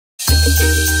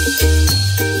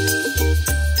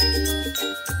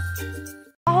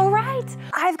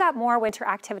I've got more winter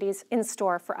activities in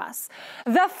store for us.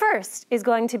 The first is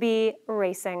going to be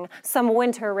racing, some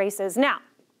winter races. Now,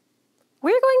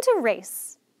 we're going to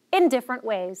race in different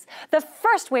ways. The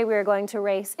first way we're going to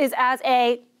race is as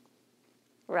a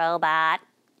robot.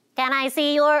 Can I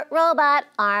see your robot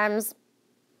arms?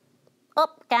 Oh,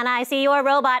 can I see your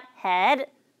robot head?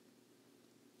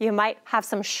 You might have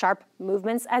some sharp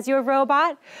movements as your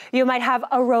robot. You might have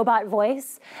a robot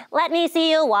voice. Let me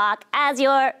see you walk as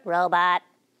your robot.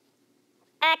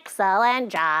 Excellent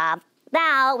job.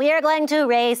 Now we are going to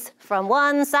race from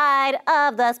one side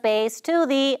of the space to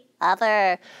the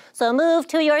other. So move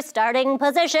to your starting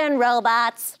position,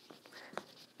 robots.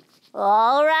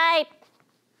 All right.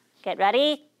 Get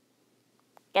ready.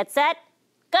 Get set.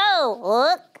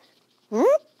 Go.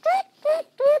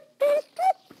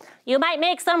 You might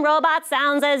make some robot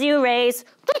sounds as you race.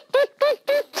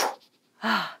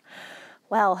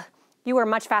 Well, you were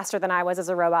much faster than I was as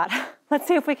a robot. Let's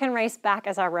see if we can race back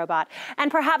as our robot. And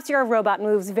perhaps your robot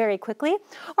moves very quickly,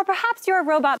 or perhaps your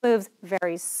robot moves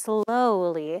very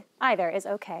slowly. Either is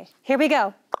okay. Here we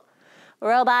go.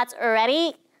 Robots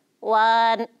ready?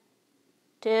 1,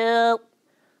 2,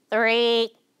 3,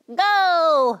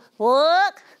 go!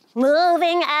 Look,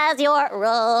 moving as your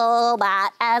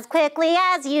robot as quickly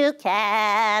as you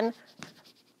can.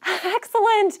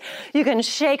 Excellent! You can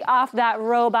shake off that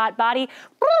robot body.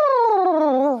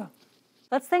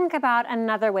 Let's think about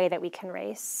another way that we can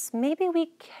race. Maybe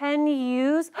we can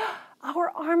use our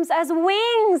arms as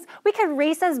wings. We could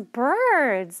race as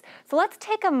birds. So let's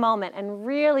take a moment and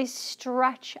really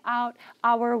stretch out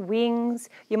our wings.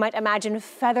 You might imagine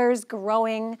feathers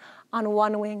growing on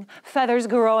one wing, feathers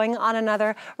growing on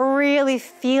another, really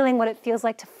feeling what it feels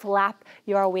like to flap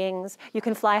your wings. You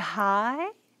can fly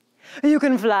high. You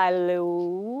can fly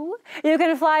low. You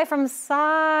can fly from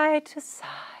side to side.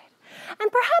 And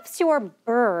perhaps your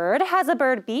bird has a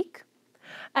bird beak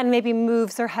and maybe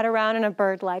moves her head around in a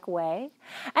bird-like way.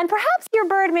 And perhaps your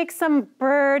bird makes some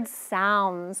bird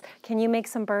sounds. Can you make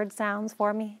some bird sounds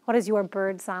for me? What does your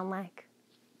bird sound like?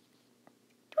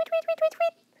 Tweet, tweet, tweet, tweet,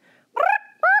 tweet.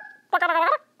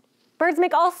 Birds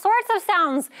make all sorts of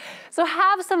sounds. So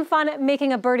have some fun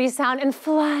making a birdie sound and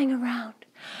flying around.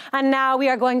 And now we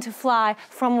are going to fly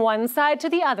from one side to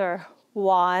the other.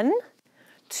 1,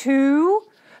 2,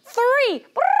 3.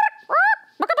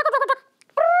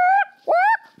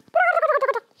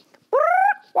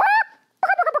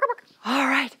 All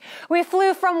right, we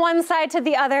flew from one side to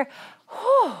the other.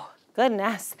 Whew,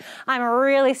 goodness, I'm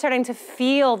really starting to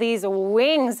feel these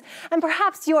wings. And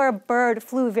perhaps your bird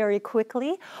flew very quickly,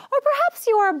 or perhaps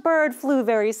your bird flew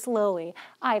very slowly.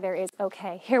 Either is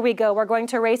okay. Here we go. We're going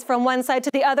to race from one side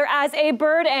to the other as a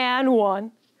bird, and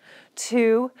 1,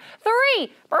 2,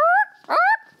 3.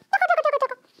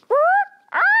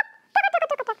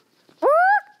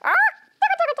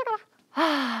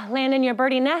 Land in your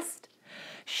birdie nest.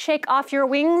 Shake off your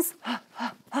wings.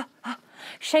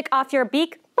 Shake off your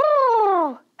beak.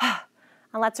 And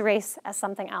let's race as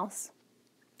something else.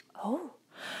 Oh,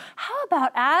 how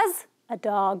about as a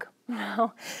dog?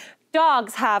 No,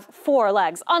 dogs have 4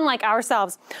 legs, unlike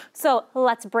ourselves. So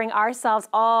let's bring ourselves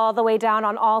all the way down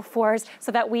on all 4s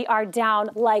so that we are down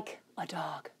like a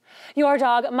dog. Your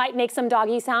dog might make some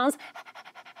doggy sounds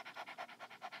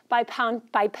by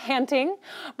panting,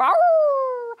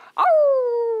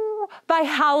 by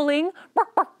howling,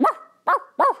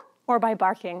 or by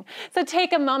barking. So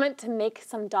take a moment to make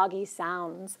some doggy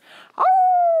sounds.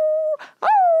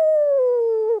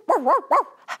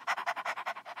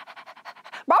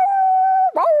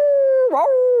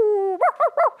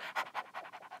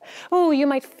 Ooh, you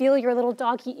might feel your little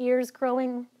doggy ears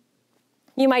growing.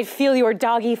 You might feel your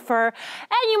doggy fur,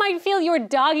 and you might feel your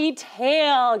doggy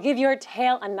tail. Give your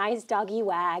tail a nice doggy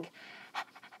wag.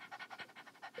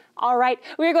 All right,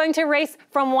 we're going to race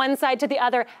from one side to the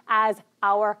other as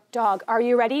our dog. Are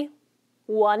you ready?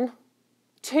 1,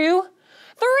 2,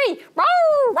 3.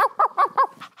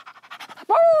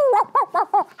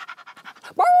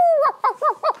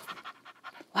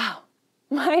 Wow,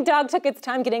 my dog took its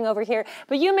time getting over here,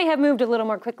 but you may have moved a little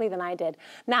more quickly than I did.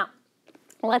 Now,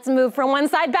 let's move from one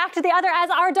side back to the other as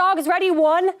our dog is ready.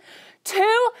 1,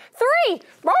 2, 3.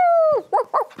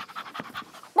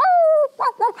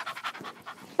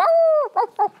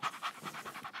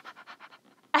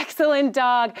 Excellent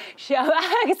dog.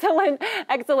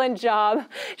 Excellent job.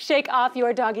 Shake off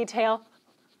your doggy tail.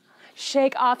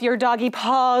 Shake off your doggy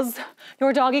paws,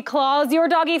 your doggy claws, your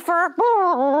doggy fur.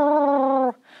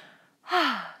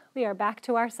 We are back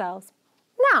to ourselves.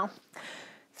 Now,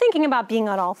 thinking about being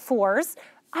on all 4s,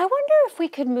 I wonder if we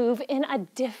could move in a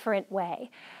different way.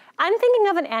 I'm thinking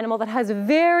of an animal that has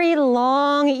very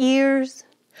long ears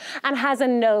and has a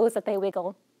nose that they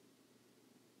wiggle.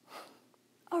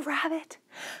 A rabbit.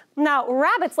 Now,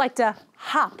 rabbits like to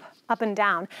hop up and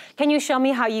down. Can you show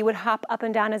me how you would hop up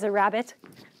and down as a rabbit?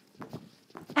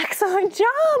 Excellent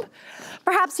job.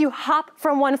 Perhaps you hop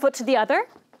from one foot to the other.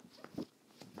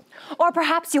 Or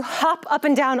perhaps you hop up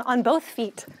and down on both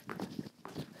feet.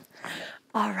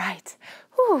 All right.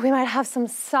 Ooh, we might have some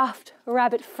soft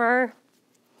rabbit fur.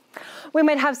 We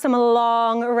might have some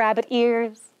long rabbit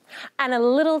ears and a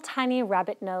little tiny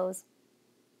rabbit nose.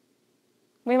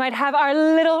 We might have our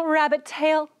little rabbit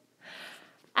tail.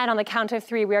 And on the count of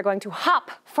 3, we are going to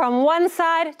hop from one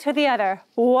side to the other.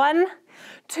 1,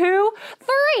 2,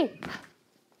 3.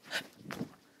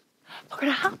 We're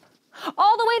gonna hop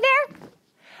all the way there.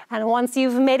 And once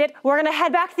you've made it, we're gonna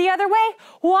head back the other way.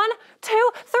 1,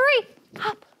 2, 3.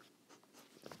 Hop,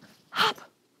 hop,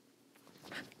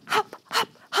 hop,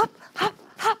 hop, hop, hop,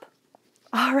 hop.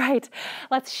 All right,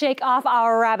 let's shake off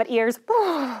our rabbit ears,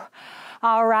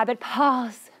 our rabbit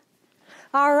paws,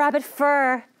 our rabbit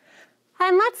fur,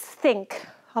 and let's think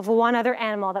of one other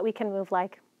animal that we can move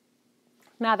like.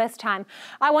 Now this time,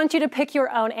 I want you to pick your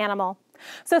own animal.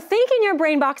 So think in your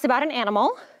brain box about an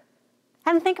animal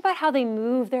and think about how they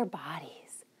move their bodies.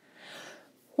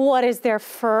 What is their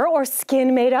fur or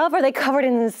skin made of? Are they covered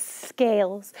in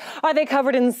scales? Are they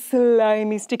covered in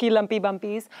slimy, sticky, lumpy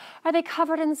bumpies? Are they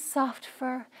covered in soft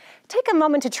fur? Take a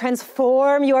moment to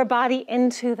transform your body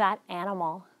into that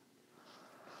animal.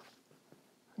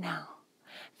 Now,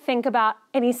 think about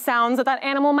any sounds that that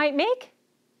animal might make.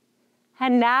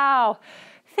 And now,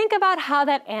 think about how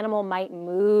that animal might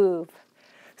move.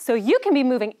 So you can be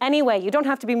moving any way. You don't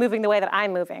have to be moving the way that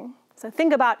I'm moving. So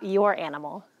think about your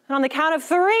animal. And on the count of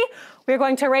 3, we're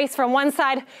going to race from one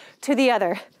side to the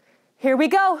other. Here we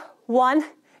go. 1,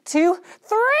 2,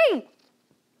 3.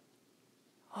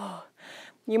 Oh,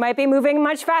 you might be moving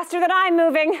much faster than I'm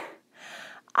moving.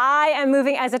 I am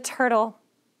moving as a turtle.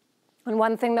 And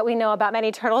one thing that we know about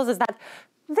many turtles is that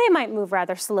they might move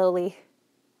rather slowly.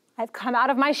 I've come out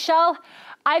of my shell.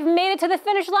 I've made it to the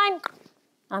finish line.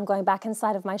 I'm going back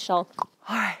inside of my shell.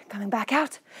 All right, coming back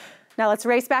out. Now let's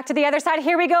race back to the other side.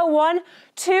 Here we go. 1,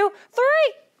 2, 3.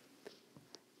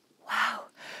 Wow,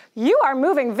 you are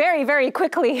moving very, very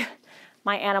quickly.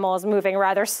 My animal is moving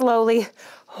rather slowly.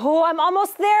 Oh, I'm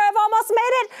almost there. I've almost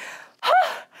made it.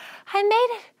 Oh, I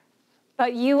made it.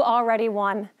 But you already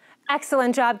won.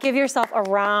 Excellent job. Give yourself a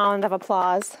round of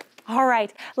applause. All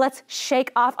right, let's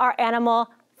shake off our animal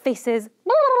faces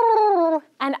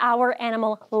and our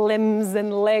animal limbs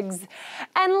and legs.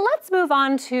 And let's move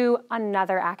on to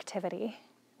another activity.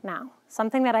 Now,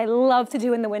 something that I love to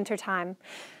do in the wintertime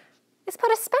is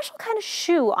put a special kind of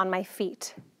shoe on my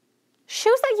feet.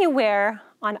 Shoes that you wear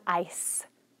on ice.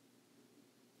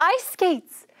 Ice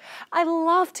skates. I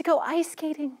love to go ice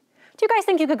skating. Do you guys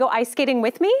think you could go ice skating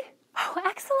with me? Oh,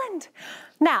 excellent.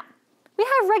 Now, we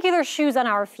have regular shoes on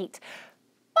our feet,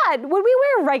 but would we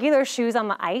wear regular shoes on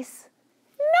the ice?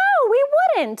 No, we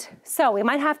wouldn't. So we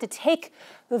might have to take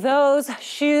those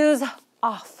shoes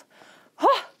off.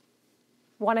 Oh,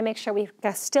 want to make sure we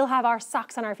still have our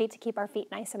socks on our feet to keep our feet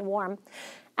nice and warm.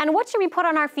 And what should we put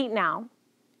on our feet now?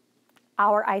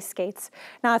 Our ice skates.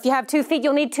 Now, if you have 2 feet,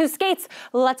 you'll need 2 skates.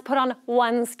 Let's put on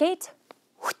one skate,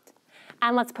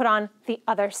 and let's put on the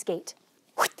other skate.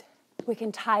 We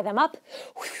can tie them up,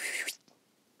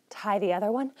 tie the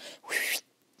other one.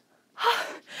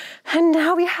 And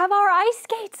now we have our ice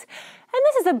skates. And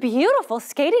this is a beautiful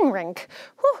skating rink.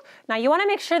 Whew. Now you want to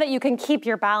make sure that you can keep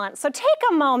your balance. So take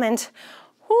a moment,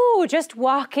 just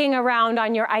walking around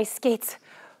on your ice skates.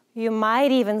 You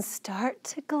might even start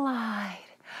to glide.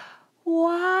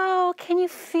 Wow, can you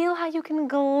feel how you can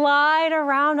glide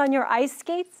around on your ice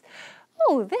skates?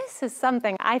 Oh, this is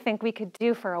something I think we could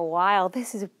do for a while.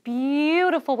 This is a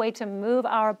beautiful way to move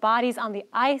our bodies on the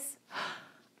ice.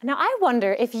 Now I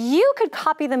wonder if you could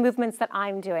copy the movements that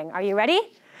I'm doing. Are you ready?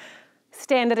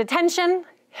 Stand at attention.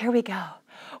 Here we go.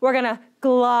 We're gonna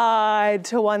glide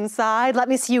to one side. Let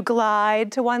me see you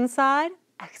glide to one side.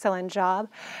 Excellent job.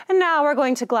 And now we're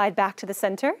going to glide back to the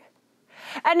center.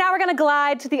 And now we're gonna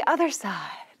glide to the other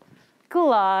side.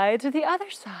 Glide to the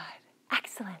other side.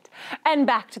 Excellent. And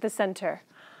back to the center.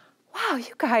 Wow,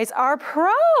 you guys are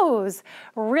pros.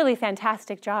 Really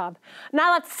fantastic job.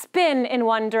 Now let's spin in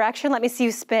one direction. Let me see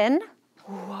you spin.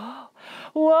 Whoa.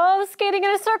 Whoa, skating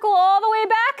in a circle all the way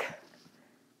back.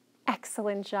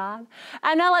 Excellent job.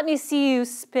 And now let me see you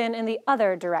spin in the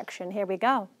other direction. Here we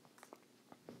go.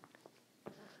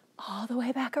 all the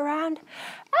way back around.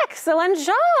 Excellent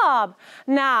job.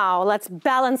 Now let's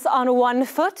balance on one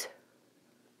foot.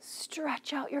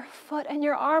 Stretch out your foot and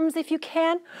your arms if you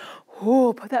can.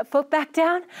 Ooh, put that foot back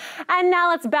down. And now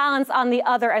let's balance on the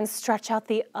other and stretch out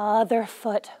the other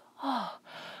foot. Oh,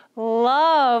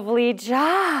 lovely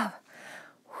job.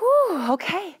 Whew,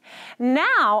 okay.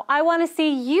 Now I want to see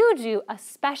you do a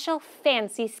special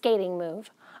fancy skating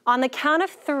move. On the count of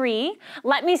 3,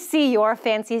 let me see your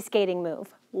fancy skating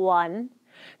move. 1,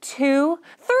 2,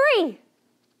 3.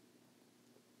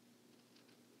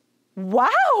 Wow,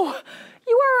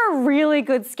 you are a really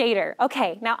good skater.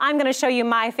 Okay, now I'm gonna show you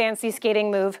my fancy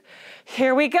skating move.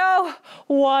 Here we go.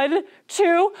 1,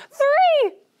 2,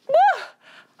 3.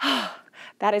 Woo!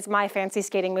 That is my fancy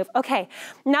skating move. Okay,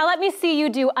 now let me see you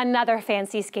do another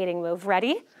fancy skating move.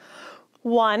 Ready?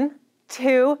 1,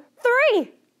 2,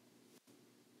 3.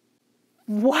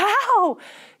 Wow,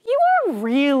 you are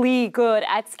really good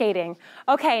at skating.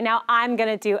 Okay, now I'm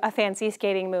gonna do a fancy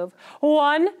skating move.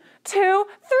 1, 2,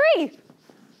 3.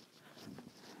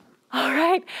 All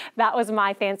right, that was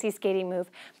my fancy skating move.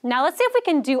 Now let's see if we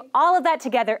can do all of that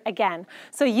together again,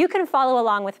 so you can follow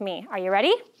along with me. Are you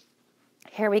ready?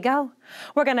 Here we go.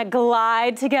 We're gonna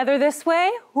glide together this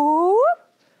way, whoop,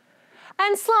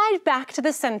 and slide back to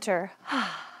the center.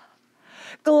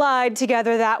 Glide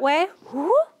together that way,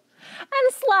 whoop,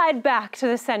 and slide back to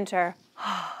the center.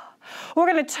 We're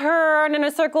gonna turn in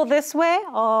a circle this way,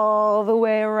 all the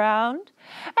way around,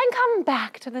 and come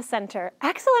back to the center.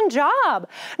 Excellent job.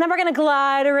 Now we're gonna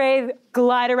glide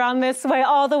around this way,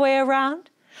 all the way around,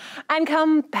 and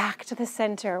come back to the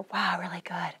center. Wow, really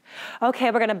good.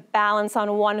 Okay, we're gonna balance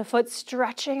on one foot,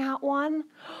 stretching out one.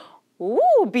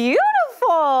 Ooh,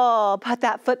 beautiful. Put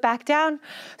that foot back down.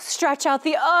 Stretch out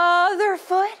the other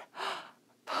foot.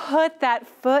 Put that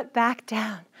foot back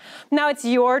down. Now it's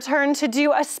your turn to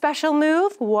do a special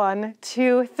move. 1,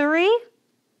 2, 3.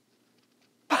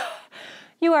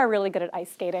 You are really good at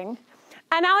ice skating.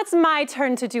 And now it's my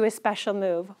turn to do a special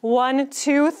move. 1,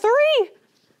 2, 3.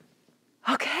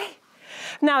 Okay.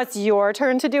 Now it's your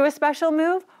turn to do a special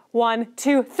move. 1,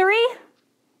 2, 3.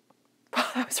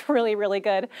 That was really, really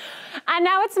good. And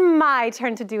now it's my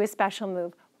turn to do a special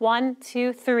move. 1,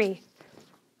 2, 3.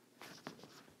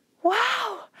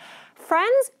 Wow.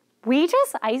 Friends, we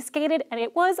just ice skated and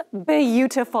it was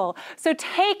beautiful. So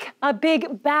take a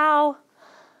big bow.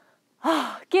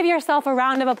 Oh, give yourself a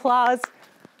round of applause.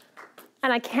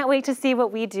 And I can't wait to see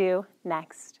what we do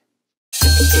next.